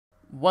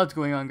What's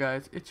going on,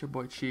 guys? It's your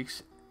boy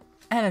Cheeks,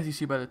 and as you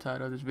see by the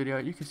title of this video,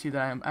 you can see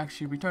that I am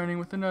actually returning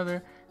with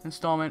another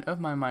installment of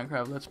my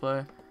Minecraft Let's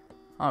Play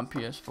on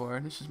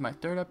PS4. This is my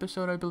third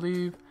episode, I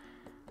believe.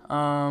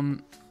 I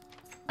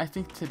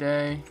think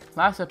today,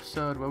 last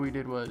episode, what we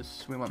did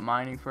was we went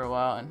mining for a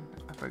while, and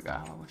I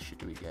forgot what shit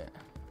did we get.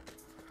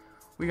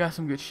 We got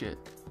some good shit.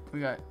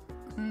 We got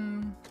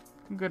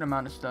a good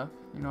amount of stuff,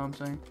 you know what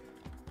I'm saying?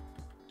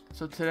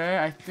 So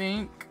today, I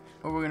think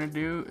what we're gonna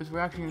do is we're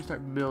actually gonna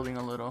start building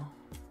a little.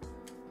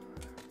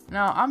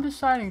 Now I'm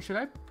deciding, should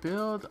I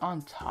build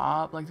on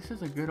top? Like, this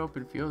is a good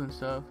open field and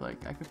stuff.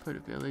 Like, I could put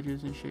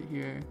villages and shit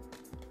here.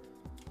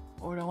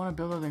 Or do I want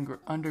to build it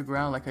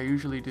underground like I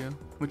usually do?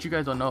 Which you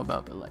guys don't know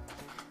about, but like,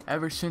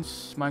 ever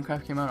since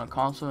Minecraft came out on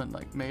console in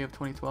like May of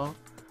 2012,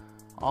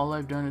 all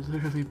I've done is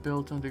literally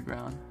built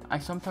underground. I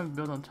sometimes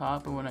build on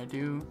top, but when I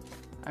do,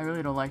 I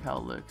really don't like how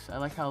it looks. I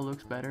like how it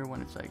looks better when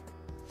it's like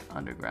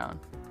underground,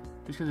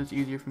 just because it's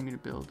easier for me to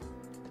build.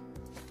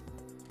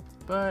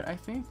 But I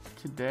think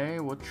today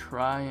we'll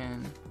try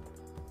and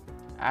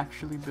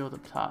actually build up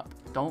top.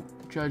 Don't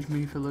judge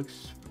me if it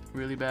looks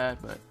really bad,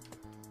 but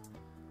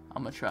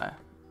I'm gonna try.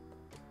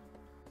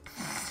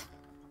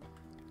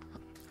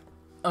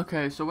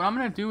 Okay, so what I'm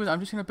gonna do is I'm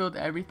just gonna build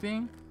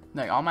everything,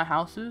 like all my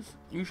houses.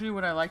 Usually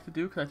what I like to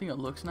do, because I think it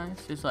looks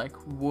nice, is like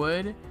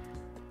wood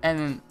and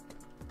then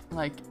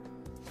like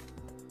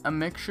a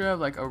mixture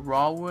of like a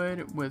raw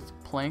wood with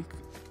plank,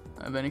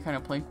 of any kind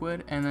of plank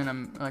wood, and then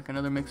I'm like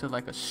another mix of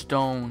like a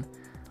stone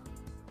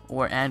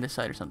or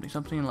andesite or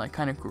something like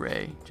kind of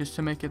gray, just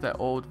to make it that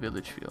old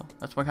village feel.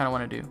 That's what I kind of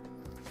want to do.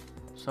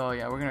 So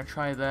yeah, we're gonna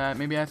try that.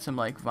 Maybe add some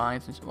like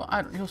vines and stuff.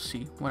 Well, you'll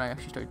see when I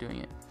actually start doing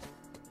it.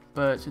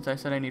 But since I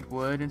said I need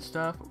wood and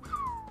stuff,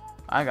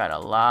 I got a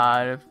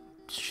lot of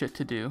shit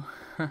to do.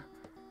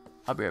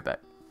 I'll be right back.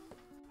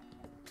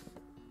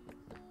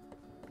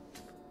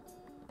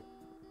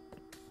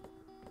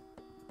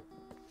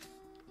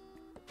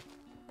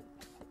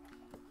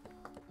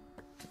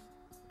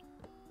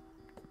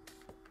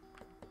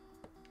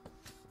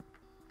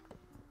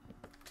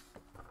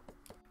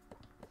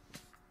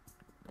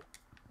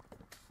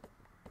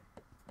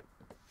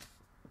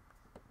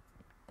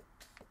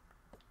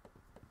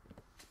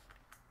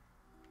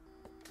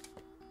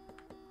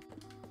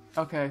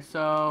 Okay,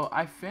 so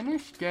I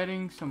finished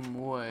getting some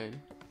wood.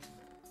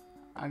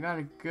 I got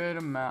a good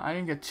amount. I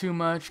didn't get too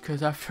much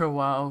because after a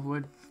while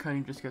wood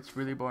cutting just gets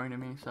really boring to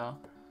me, so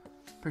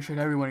pretty sure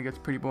everyone gets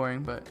pretty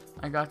boring. But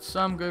I got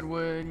some good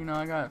wood, you know.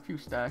 I got a few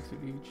stacks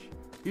of each.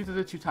 These are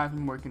the two types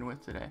I'm working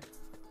with today,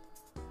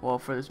 well,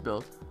 for this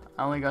build.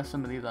 I only got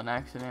some of these on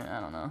accident. I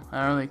don't know,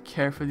 I don't really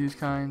care for these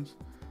kinds.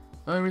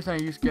 The only reason I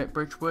used to get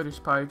birch wood is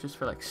probably just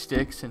for like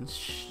sticks and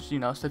you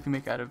know, stuff you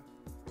make out of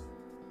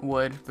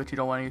wood, but you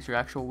don't want to use your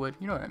actual wood,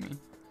 you know what I mean.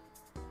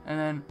 And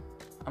then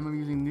I'm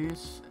using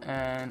this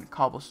and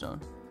cobblestone.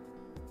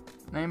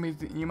 Now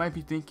you might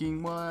be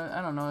thinking, well,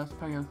 I don't know, that's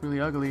probably gonna look really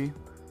ugly.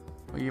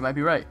 Well, you might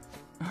be right.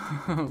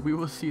 We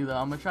will see though.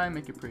 I'm gonna try and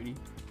make it pretty,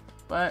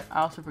 but I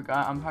also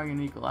forgot I'm probably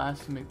gonna need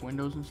glass to make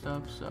windows and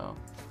stuff. So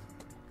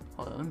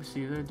hold on, let me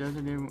see. Is there a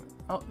desert there?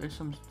 Oh, there's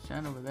some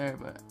sand over there,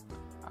 but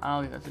I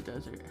don't think that's a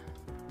desert.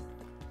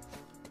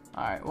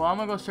 Alright, well, I'm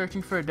gonna go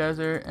searching for a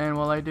desert, and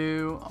while I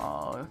do,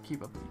 I'll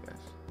keep up with you guys.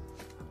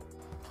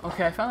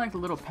 Okay, I found like a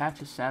little patch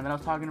of sand that I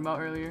was talking about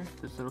earlier.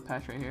 This little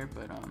patch right here,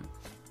 but I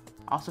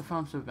also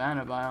found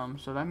savanna biome,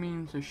 so that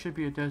means there should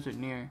be a desert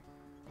near.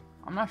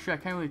 I'm not sure, I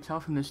can't really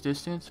tell from this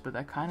distance, but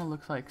that kind of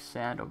looks like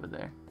sand over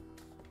there.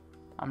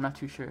 I'm not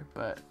too sure,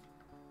 but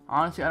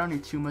honestly, I don't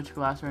need too much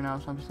glass right now,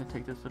 so I'm just gonna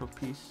take this little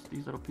piece,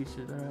 these little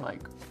pieces that are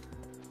like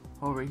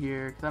over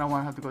here, because I don't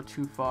want to have to go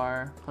too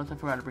far. Plus, I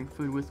forgot to bring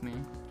food with me.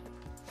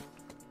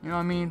 You know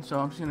what I mean? So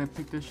I'm just gonna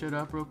pick this shit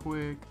up real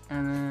quick,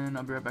 and then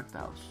I'll be right back to the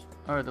house.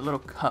 Or the little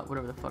cut,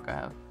 whatever the fuck I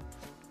have.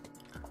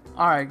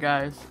 Alright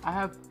guys, I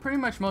have pretty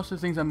much most of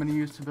the things I'm gonna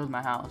use to build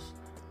my house.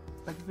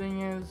 But the thing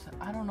is,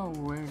 I don't know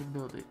where to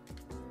build it.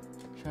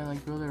 Should I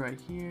like build it right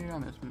here?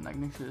 I'm just like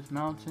next to this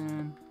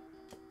mountain.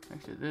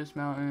 Next to this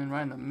mountain,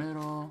 right in the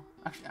middle.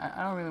 Actually,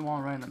 I don't really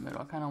want it right in the middle.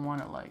 I kinda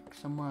want it like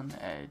somewhere on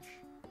the edge.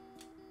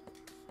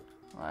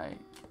 Like,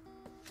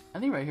 I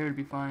think right here would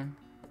be fine.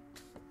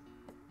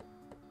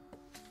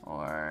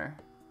 Or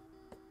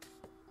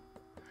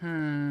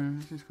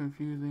this is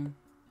confusing.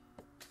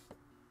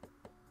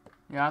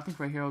 Yeah, I think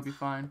right here will be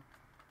fine.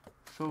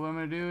 So what I'm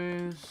gonna do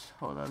is,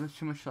 hold on, there's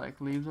too much like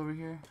leaves over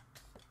here.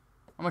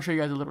 I'm gonna show you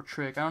guys a little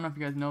trick. I don't know if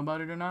you guys know about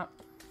it or not,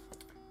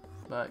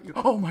 but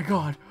oh my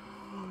god,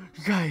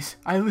 you guys,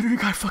 I literally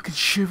got fucking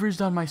shivers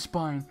down my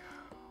spine.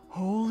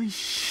 Holy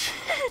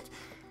shit,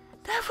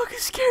 that fucking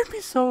scared me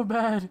so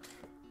bad.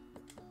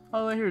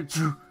 All I hear is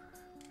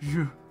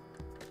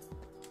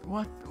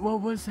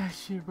What was that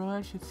shit, bro?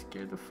 That shit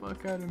scared the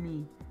fuck out of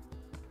me.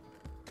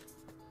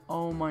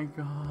 Oh my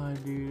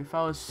god, dude. If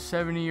I was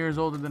 70 years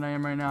older than I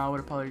am right now, I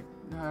would have probably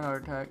had a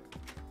heart attack.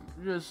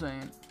 Just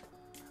saying.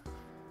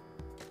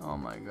 Oh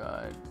my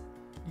god.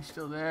 He's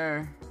still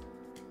there.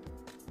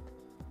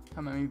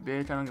 Come at me,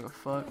 bitch. I don't give a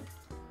fuck.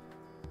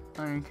 I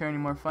don't even care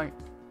anymore. Fight.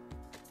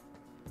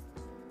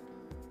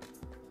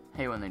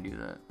 hate when they do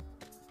that.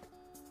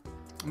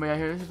 But yeah,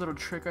 here's this little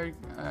trick I was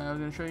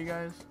gonna show you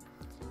guys.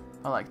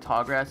 I like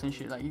tall grass and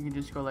shit. Like you can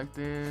just go like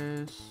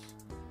this.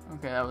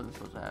 Okay, that wasn't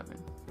supposed to happen.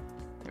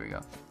 There we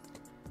go.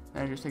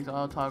 And it just takes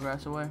all the tall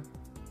grass away.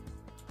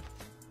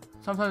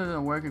 Sometimes it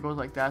doesn't work. It goes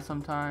like that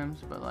sometimes,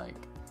 but like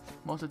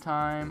most of the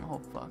time, oh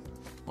fuck,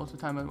 most of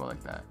the time it'll go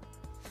like that.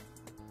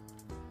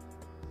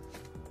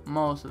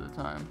 Most of the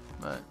time,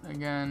 but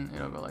again,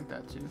 it'll go like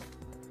that too.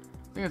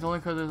 I think it's only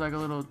because there's like a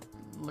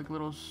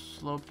little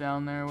slope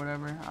down there or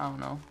whatever. I don't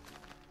know.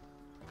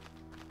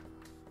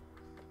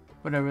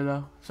 Whatever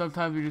though.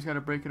 Sometimes we just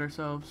gotta break it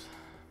ourselves.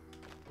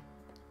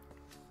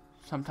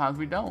 Sometimes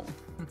we don't.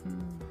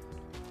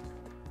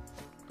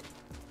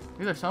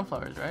 These are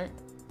sunflowers, right?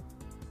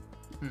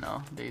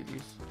 No,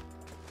 daisies.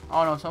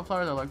 Oh no,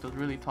 sunflowers are like those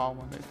really tall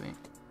ones, I think.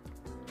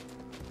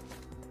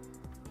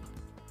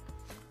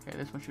 Okay,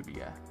 this one should be,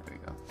 yeah, there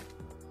we go.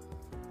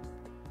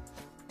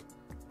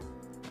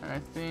 And I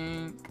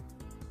think,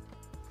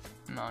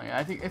 no, yeah,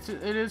 I think it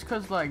is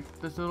cause like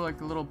this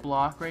little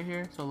block right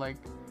here. So like,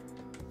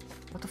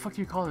 what the fuck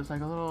do you call this?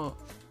 Like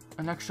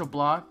an extra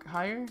block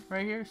higher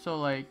right here. So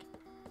like,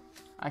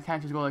 I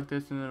can't just go like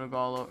this and it'll go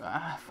all over.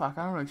 Ah, fuck,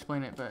 I don't know how to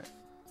explain it, but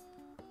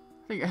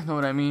I think you guys know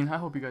what I mean. I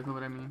hope you guys know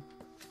what I mean.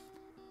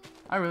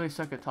 I really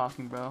suck at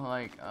talking, bro.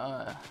 Like,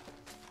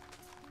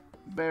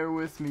 bear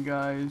with me,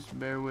 guys.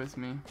 Bear with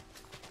me.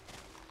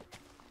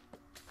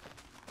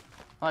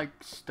 I like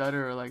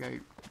stutter, or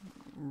like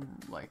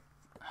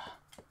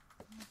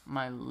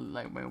my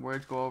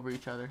words go over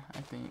each other.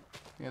 I think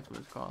that's what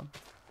it's called.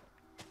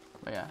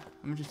 But yeah,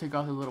 I'm gonna just take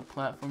off the little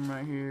platform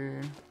right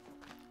here.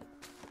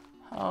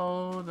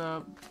 Hold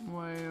up,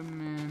 wait a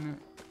minute.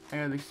 I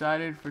got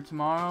excited for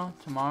tomorrow,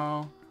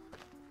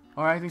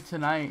 or I think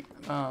tonight.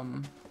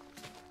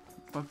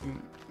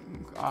 Fucking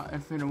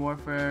Infinite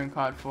Warfare and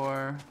COD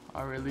 4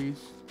 are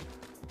released,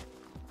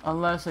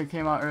 unless they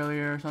came out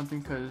earlier or something,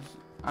 because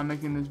I'm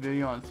making this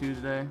video on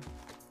Tuesday,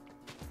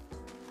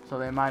 so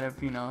they might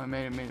have, you know,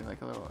 made it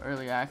like a little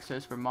early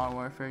access for Modern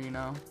Warfare, you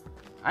know.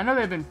 I know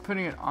they've been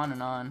putting it on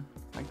and on,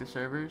 like the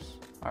servers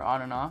are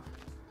on and off.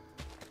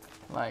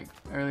 Like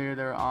earlier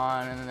they were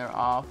on and then they're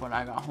off when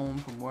I got home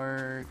from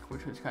work,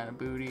 which was kind of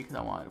booty because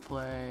I wanted to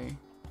play.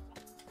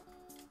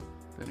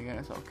 Then again,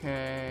 it's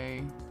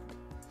okay.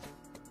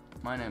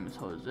 My name is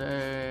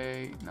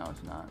Jose. No,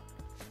 it's not.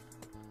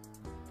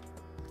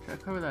 Should I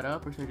cover that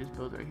up or should I just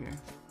build right here?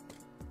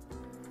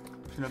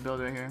 I'm just gonna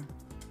build right here.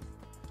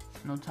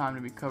 No time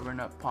to be covering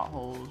up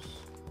potholes.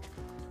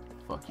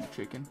 Fuck you,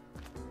 chicken.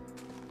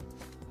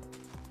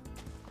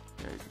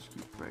 Okay, just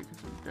keep breaking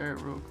some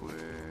dirt real quick.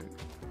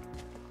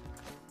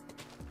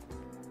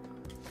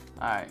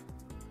 Alright.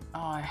 Oh,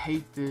 I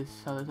hate this.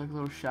 How there's like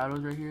little shadows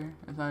right here.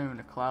 It's not even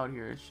a cloud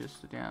here. It's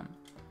just a damn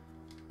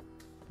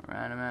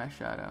random ass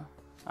shadow.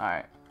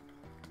 Alright.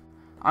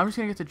 I'm just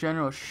gonna get the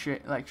general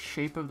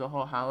shape of the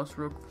whole house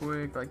real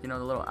quick. Like, you know,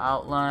 the little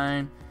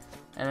outline.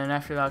 And then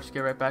after that, I'll just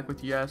get right back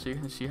with you guys so you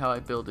can see how I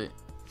build it.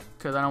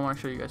 Because I don't want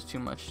to show you guys too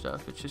much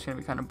stuff. It's just gonna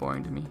be kind of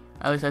boring to me.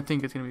 At least I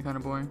think it's gonna be kind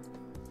of boring.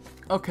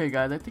 Okay,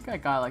 guys. I think I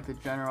got like the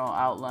general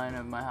outline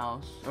of my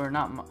house. Or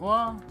not my,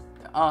 well,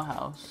 a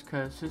house.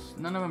 Because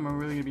none of them are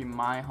really gonna be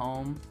my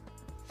home.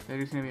 They're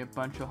just gonna be a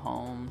bunch of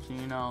homes,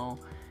 you know.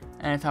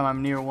 Anytime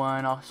I'm near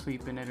one, I'll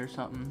sleep in it or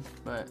something.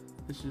 But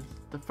this is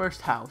the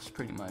first house,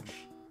 pretty much,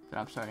 that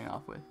I'm starting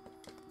off with.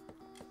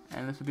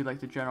 And this will be like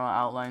the general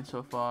outline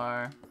so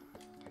far.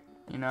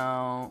 You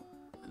know,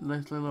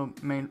 this little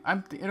main.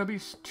 It'll be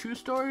 2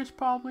 stories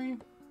probably,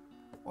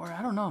 or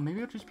I don't know.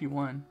 Maybe it'll just be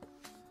 1.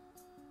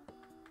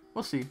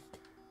 We'll see.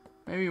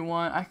 Maybe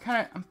 1.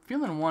 I'm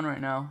feeling 1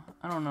 right now.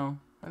 I don't know.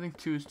 I think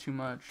 2 is too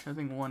much. I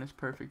think 1 is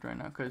perfect right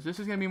now because this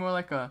is gonna be more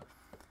like a.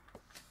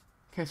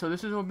 Okay, so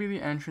this will be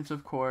the entrance,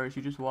 of course.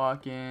 You just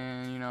walk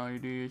in, you know, you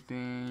do your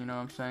thing, you know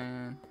what I'm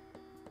saying?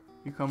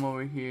 You come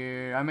over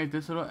here. I made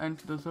this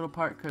little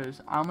part because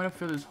I'm going to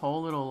fill this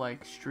whole little,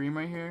 like, stream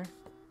right here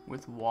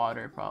with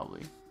water,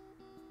 probably.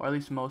 Or at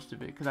least most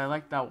of it, because I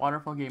like that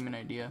waterfall gave me an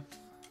idea.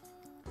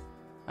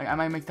 Like, I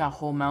might make that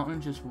whole mountain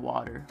just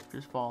water,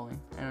 just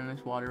falling. And then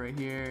there's water right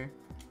here.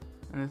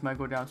 And this might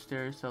go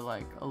downstairs to,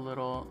 like, a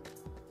little,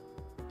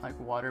 like,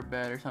 water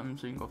bed or something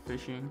so you can go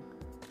fishing.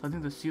 So I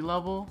think the sea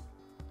level...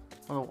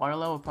 Well, the water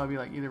level will probably be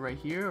like either right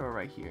here or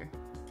right here.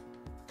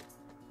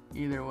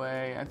 Either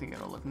way, I think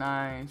it'll look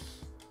nice.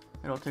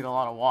 It'll take a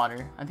lot of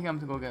water. I think I'm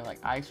gonna go get like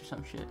ice or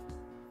some shit.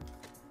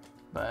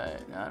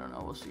 But I don't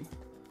know, we'll see.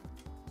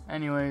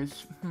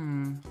 Anyways, I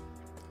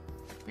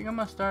think I'm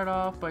gonna start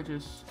off by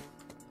just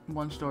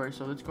 1 story.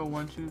 So let's go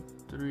 1, 2,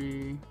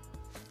 3.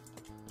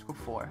 Let's go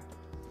 4.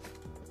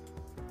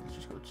 Let's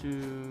just go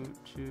 2,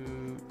 2,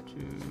 2.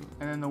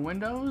 And then the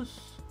windows.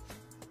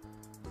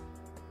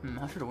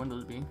 How should the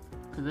windows be?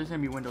 Because there's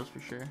going to be windows for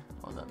sure.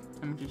 Hold up.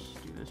 Let me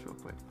just do this real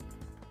quick.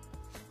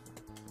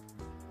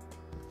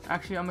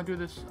 Actually, I'm going to do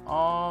this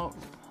all...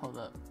 Hold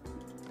up.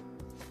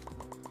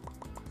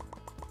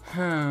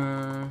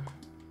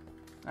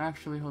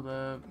 Actually, hold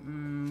up.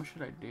 What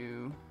should I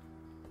do?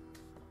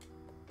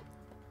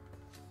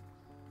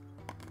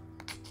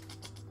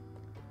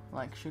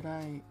 Like, should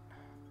I?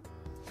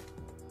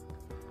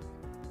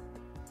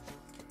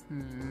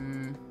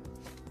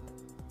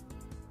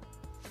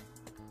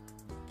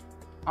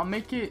 I'll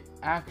make it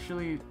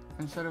actually,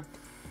 instead of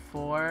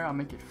 4, I'll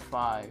make it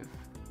 5.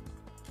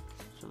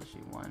 So let's see,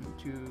 1,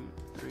 2,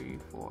 3,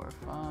 4,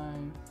 5.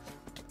 1,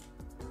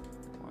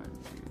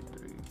 2,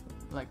 3.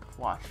 Like,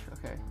 watch,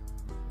 okay.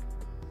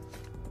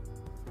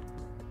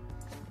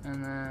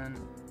 And then,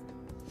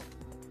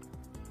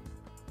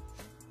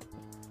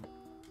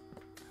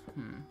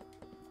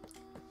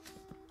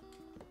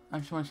 I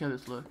just want to see how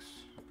this looks.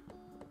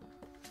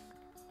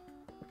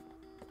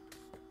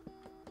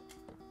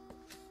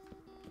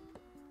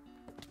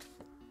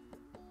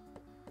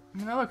 I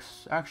mean, that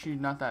looks actually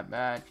not that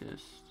bad,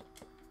 just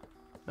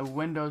the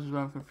windows is what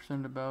I'm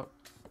concerned about.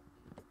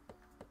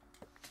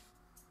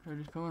 Should I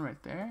just put one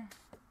right there?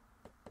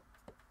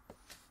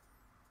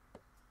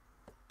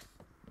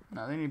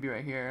 No, they need to be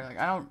right here. Like,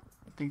 I don't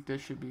think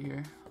this should be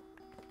here.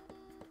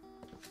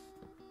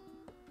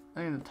 I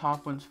think the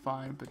top one's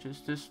fine, but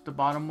just the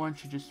bottom one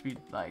should just be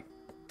like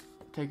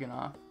taken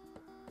off.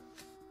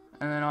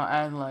 And then I'll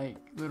add like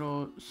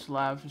little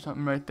slabs or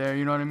something right there,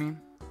 you know what I mean?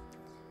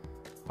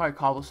 Probably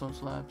cobblestone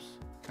slabs.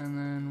 And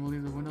then we'll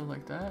leave the windows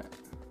like that.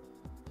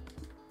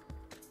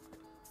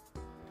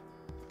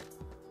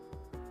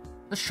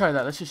 Let's try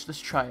that.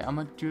 Let's try it. I'm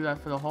gonna do that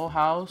for the whole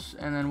house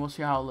and then we'll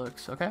see how it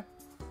looks, okay?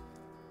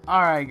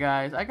 Alright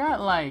guys, I got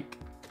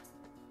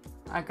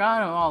it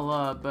all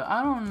up, but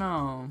I don't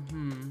know.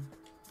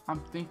 I'm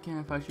thinking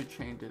if I should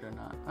change it or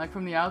not. Like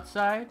from the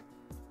outside,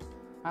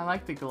 I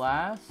like the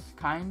glass,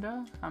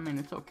 kinda. I mean,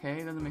 it's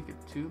okay, it doesn't make it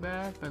too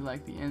bad, but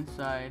like the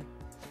inside,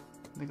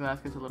 the glass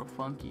gets a little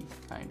funky,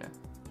 kinda.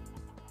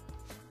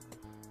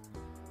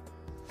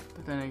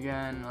 But then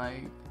again,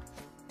 like,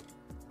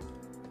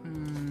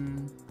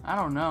 I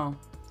don't know.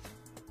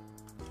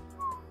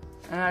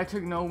 And I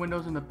took no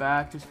windows in the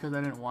back just because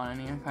I didn't want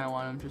any. I kind of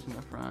want them just in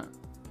the front.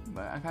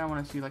 But I kind of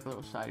want to see like a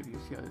little side view,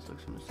 see how this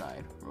looks from the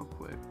side real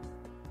quick.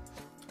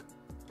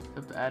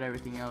 Have to add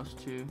everything else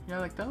too. Yeah,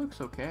 like that looks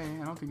okay.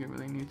 I don't think it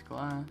really needs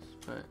glass,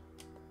 but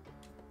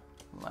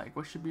like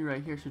what should be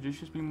right here? Should this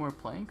just be more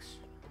planks?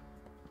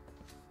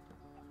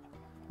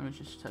 Let me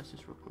just test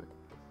this real quick.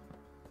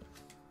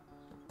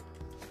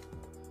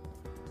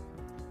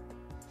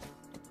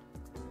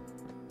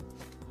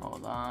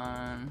 Hold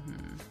on.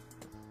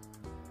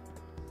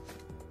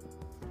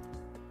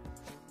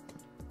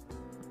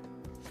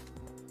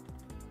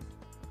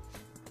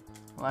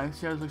 Well, I can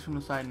see how it looks from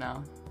the side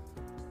now.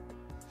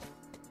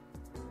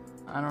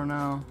 I don't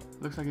know.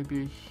 Looks like it'd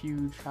be a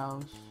huge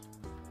house.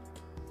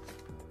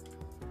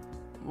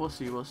 We'll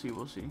see, we'll see,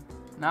 we'll see.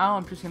 Now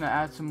I'm just gonna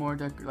add some more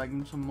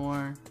some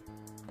more.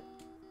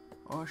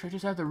 Or should I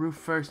just add the roof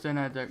first, then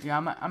add the?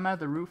 Yeah, I'm at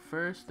the roof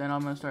first, then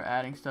I'm gonna start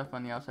adding stuff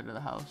on the outside of the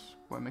house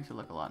where it makes it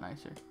look a lot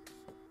nicer.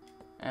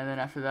 And then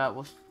after that,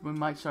 we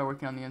might start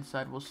working on the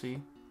inside. We'll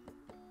see.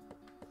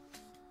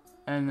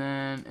 And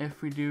then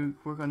if we do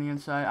work on the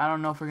inside, I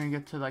don't know if we're gonna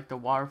get to like the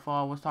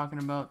waterfall I was talking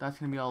about. That's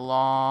gonna be a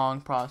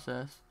long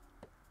process.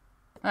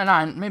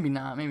 Maybe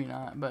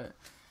not, but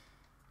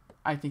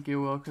I think it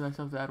will because I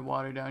still have to add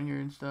water down here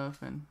and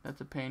stuff, and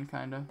that's a pain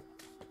kinda.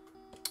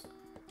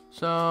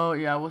 So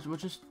yeah, we'll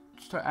just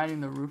start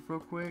adding the roof real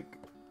quick.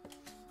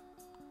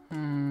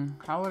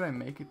 How would I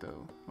make it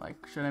though?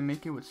 Like, should I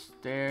make it with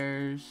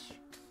stairs?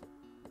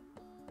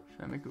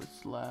 Should I make it with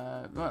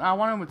slab? Well, I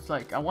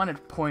want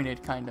it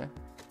pointed kinda.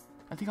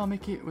 I think I'll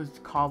make it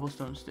with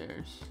cobblestone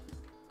stairs.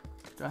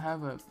 Do I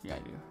have a? Yeah, I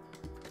do.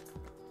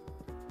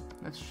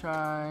 Let's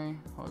try.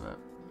 Hold up.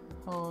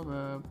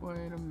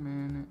 Wait a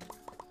minute.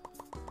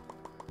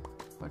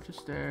 Bunch of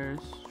stairs.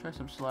 Try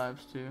some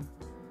slabs too.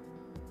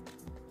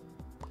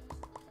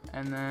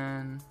 And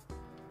then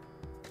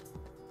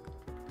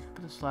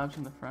put the slabs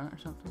in the front or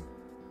something.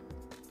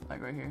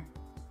 Like right here.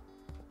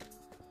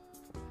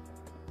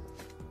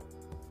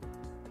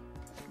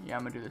 Yeah,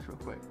 I'm gonna do this real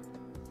quick.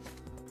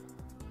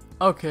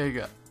 Okay,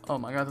 good. Oh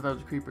my god, I thought that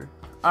was a creeper.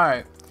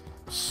 Alright,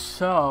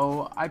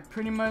 so I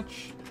pretty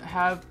much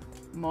have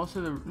most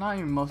of the, not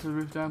even most of the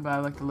roof done, but I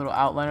like the little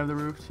outline of the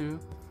roof too.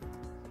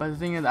 But the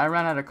thing is, I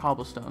ran out of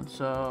cobblestone,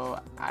 so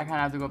I kind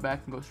of have to go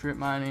back and go strip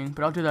mining.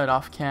 But I'll do that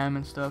off cam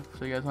and stuff,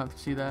 so you guys don't have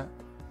to see that.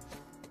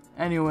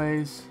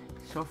 Anyways,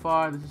 so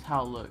far this is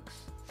how it looks.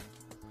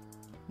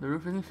 The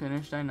roof isn't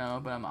finished, I know,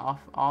 but I'm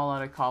all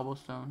out of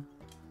cobblestone.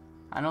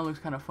 I know it looks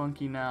kind of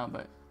funky now,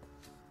 but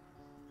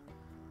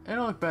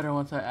it'll look better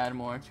once I add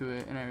more to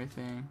it and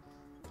everything,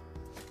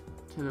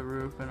 to the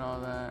roof and all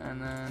that.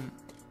 And then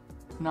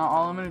now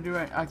all I'm gonna do,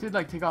 I did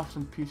like take off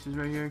some pieces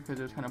right here because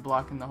it was kind of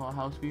blocking the whole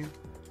house view.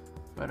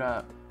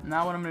 But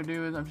now what I'm gonna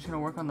do is I'm just gonna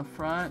work on the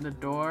front, the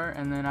door,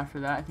 and then after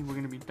that I think we're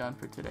gonna be done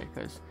for today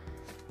because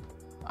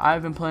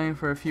I've been playing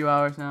for a few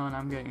hours now and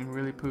I'm getting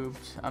really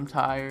pooped. I'm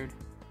tired.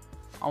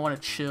 I want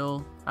to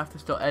chill. I have to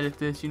still edit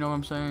this, you know what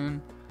I'm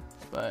saying?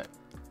 But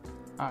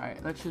alright,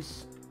 I'm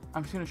just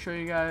gonna show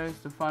you guys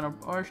the final,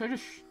 or should I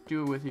just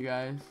do it with you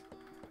guys?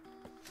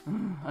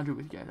 I'll do it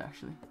with you guys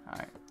actually.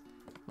 Alright,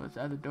 let's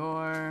add the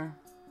door.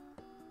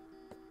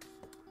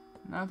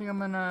 Now I think I'm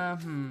gonna,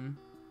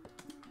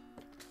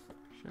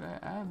 should I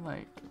add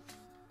like,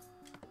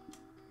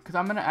 because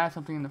I'm gonna add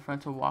something in the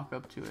front to walk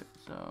up to it,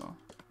 so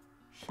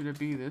should it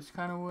be this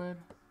kind of wood?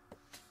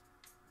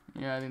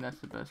 Yeah, I think that's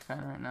the best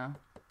kind right now.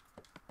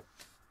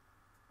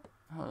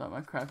 Hold up,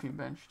 my crafting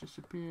bench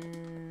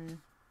disappeared.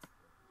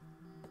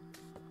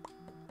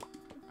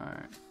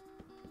 Alright.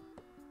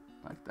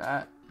 Like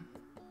that.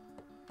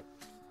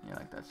 Yeah,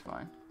 like that's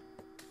fine.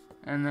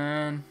 And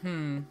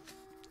then,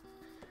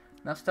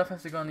 now stuff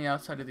has to go on the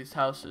outside of these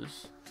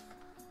houses.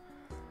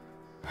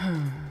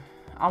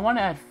 I want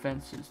to add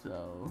fences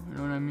though, you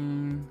know what I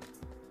mean?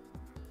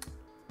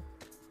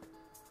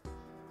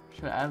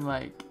 Should I add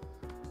like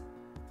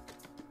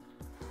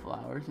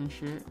flowers and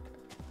shit?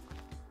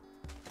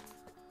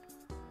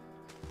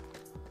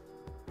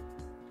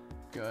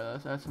 Go,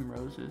 let's add some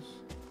roses.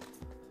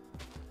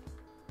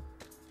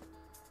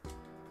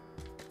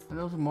 Are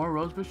those more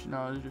rose bushes?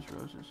 No, they're just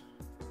roses.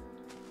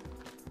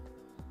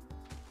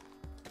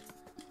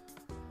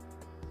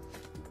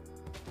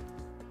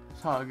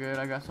 It's all good.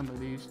 I got some of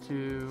these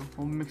too.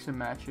 We'll mix and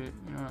match it.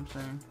 You know what I'm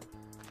saying?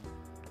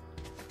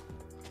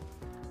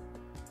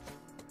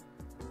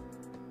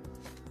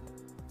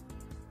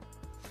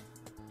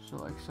 So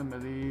like some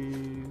of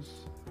these.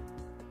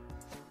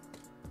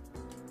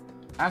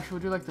 Actually,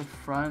 we'll do like the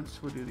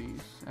fronts. We'll do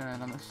these, and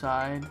then on the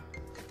side.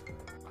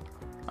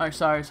 Alright,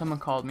 sorry, someone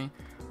called me.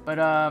 But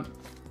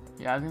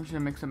yeah, I think I'm just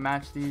gonna mix and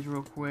match these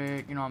real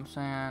quick. You know what I'm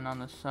saying? On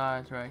the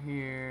sides right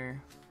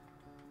here.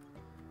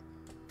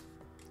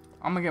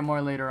 I'm gonna get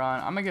more later on.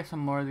 I'm gonna get some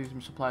more of these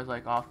supplies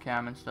like off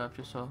cam and stuff,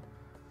 just so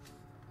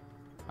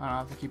I don't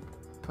have to keep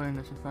putting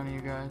this in front of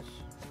you guys.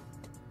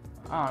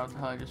 I don't know what the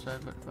hell I just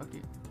said, but fuck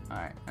it.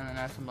 Alright, and then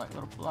add some like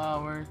little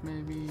flowers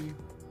maybe.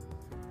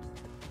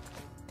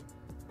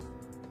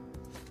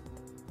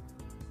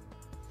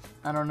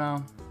 I don't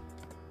know.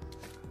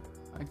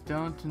 I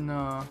don't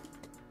know.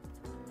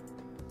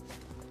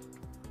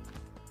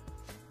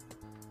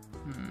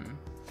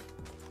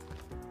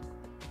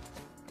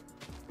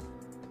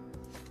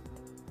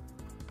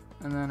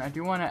 And then I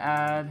do want to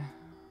add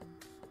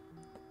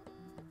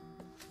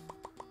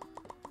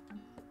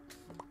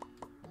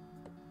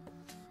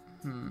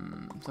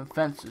some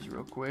fences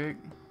real quick.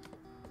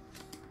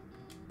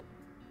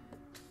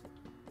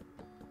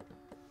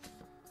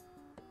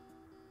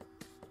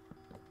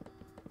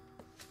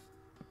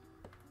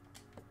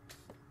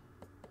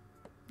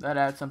 That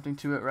adds something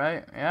to it,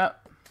 right?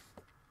 Yep.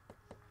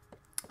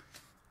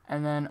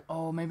 And then,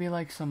 oh, maybe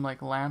like some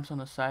like lamps on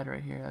the side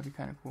right here. That'd be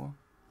kind of cool.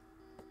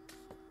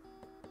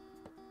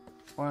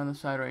 Or on the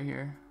side right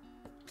here.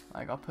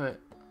 Like I'll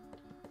put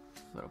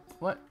little,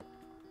 what?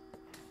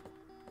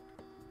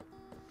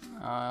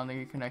 I don't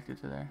think it connected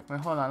to there.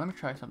 Wait, hold on, let me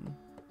try something.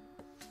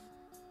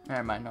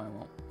 Never mind, no I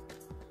won't.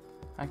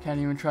 I can't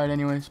even try it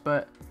anyways,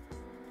 but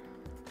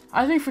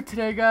I think for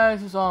today,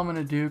 guys, this is all I'm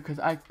gonna do, because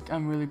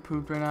I'm really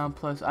pooped right now.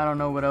 Plus I don't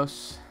know what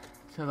else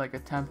to like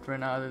attempt right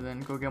now other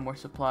than go get more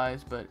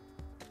supplies, but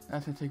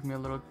that's gonna take me a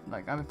little,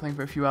 like I've been playing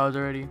for a few hours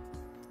already.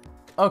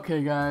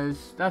 Okay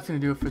guys, that's gonna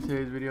do it for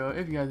today's video.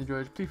 If you guys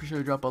enjoyed, please be sure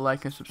to drop a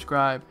like and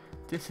subscribe.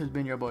 This has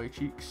been your boy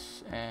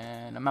Cheeks,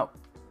 and I'm out.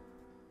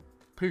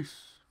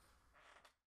 Peace.